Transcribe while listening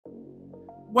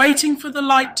Waiting for the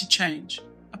Light to Change,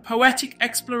 a poetic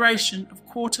exploration of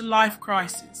quarter-life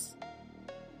crisis.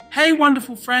 Hey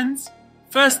wonderful friends,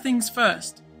 first things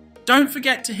first, don't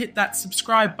forget to hit that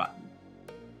subscribe button.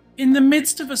 In the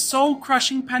midst of a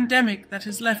soul-crushing pandemic that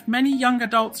has left many young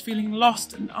adults feeling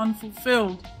lost and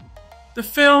unfulfilled, the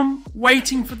film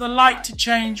Waiting for the Light to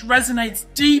Change resonates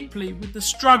deeply with the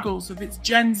struggles of its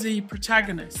Gen Z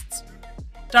protagonists.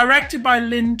 Directed by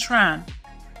Linh Tran,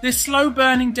 this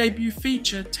slow-burning debut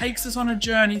feature takes us on a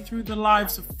journey through the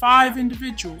lives of 5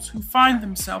 individuals who find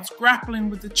themselves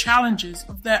grappling with the challenges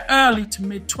of their early to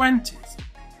mid-20s.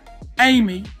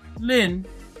 Amy, Lynn,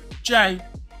 Jay,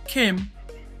 Kim,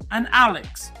 and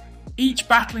Alex, each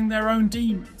battling their own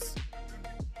demons,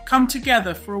 come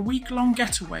together for a week-long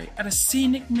getaway at a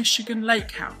scenic Michigan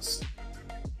lake house.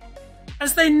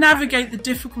 As they navigate the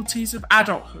difficulties of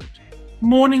adulthood,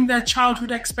 mourning their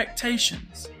childhood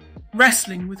expectations,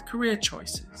 wrestling with career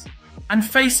choices, and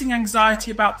facing anxiety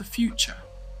about the future,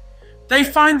 they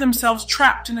find themselves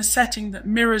trapped in a setting that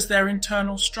mirrors their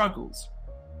internal struggles.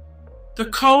 The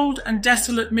cold and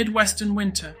desolate Midwestern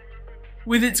winter,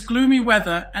 with its gloomy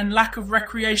weather and lack of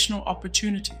recreational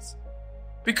opportunities,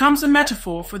 becomes a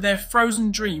metaphor for their frozen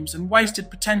dreams and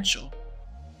wasted potential.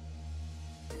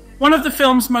 One of the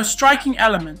film's most striking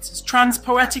elements is Tran's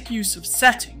poetic use of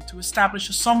setting to establish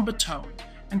a somber tone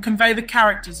and convey the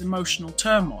characters' emotional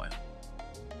turmoil.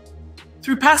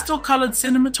 Through pastel-coloured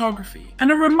cinematography and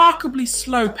a remarkably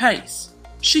slow pace,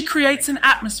 she creates an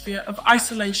atmosphere of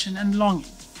isolation and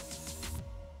longing.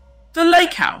 The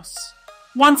lake house,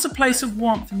 once a place of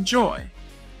warmth and joy,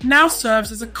 now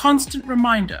serves as a constant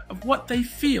reminder of what they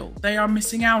feel they are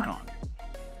missing out on.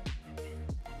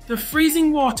 The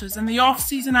freezing waters and the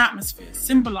off-season atmosphere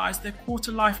symbolize their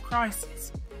quarter-life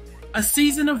crisis, a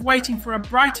season of waiting for a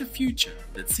brighter future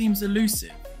that seems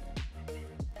elusive.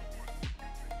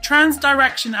 Tran's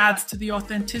direction adds to the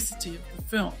authenticity of the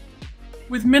film,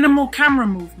 with minimal camera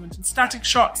movement and static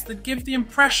shots that give the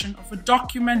impression of a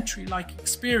documentary-like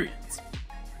experience.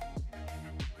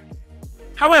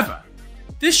 However,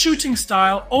 this shooting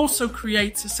style also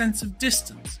creates a sense of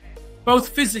distance, both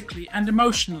physically and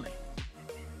emotionally.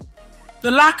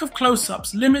 The lack of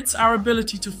close-ups limits our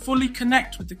ability to fully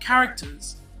connect with the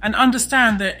characters and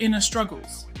understand their inner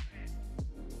struggles.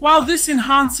 While this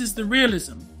enhances the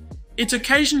realism, it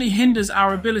occasionally hinders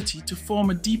our ability to form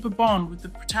a deeper bond with the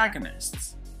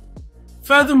protagonists.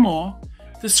 Furthermore,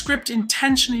 the script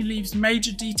intentionally leaves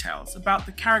major details about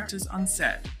the characters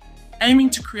unsaid,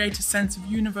 aiming to create a sense of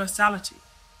universality.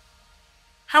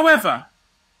 However,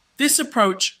 this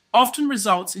approach often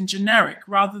results in generic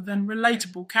rather than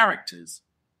relatable characters.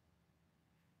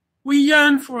 We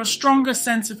yearn for a stronger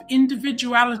sense of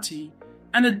individuality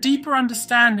and a deeper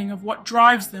understanding of what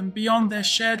drives them beyond their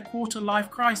shared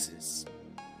quarter-life crisis.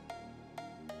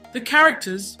 The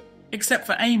characters, except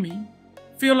for Amy,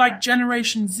 feel like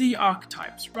Generation Z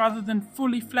archetypes rather than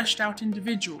fully fleshed-out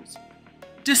individuals.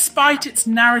 Despite its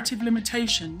narrative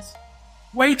limitations,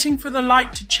 Waiting for the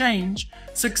Light to Change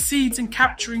succeeds in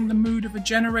capturing the mood of a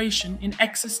generation in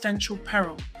existential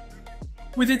peril.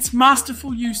 With its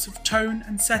masterful use of tone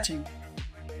and setting,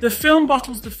 the film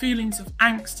bottles the feelings of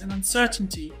angst and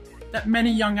uncertainty that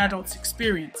many young adults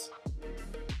experience.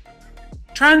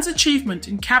 Tran's achievement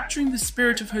in capturing the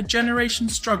spirit of her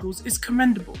generation's struggles is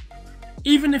commendable,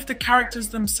 even if the characters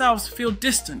themselves feel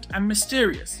distant and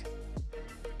mysterious.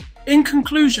 In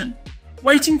conclusion,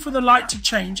 Waiting for the Light to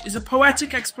Change is a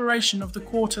poetic exploration of the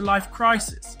quarter-life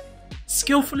crisis,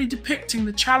 skillfully depicting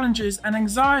the challenges and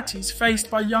anxieties faced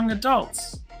by young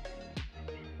adults.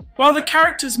 While the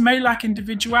characters may lack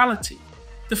individuality,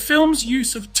 the film's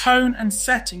use of tone and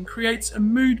setting creates a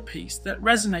mood piece that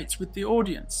resonates with the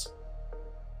audience.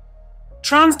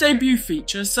 Tran's debut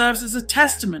feature serves as a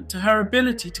testament to her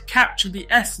ability to capture the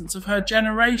essence of her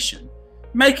generation,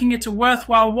 making it a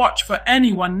worthwhile watch for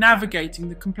anyone navigating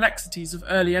the complexities of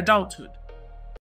early adulthood.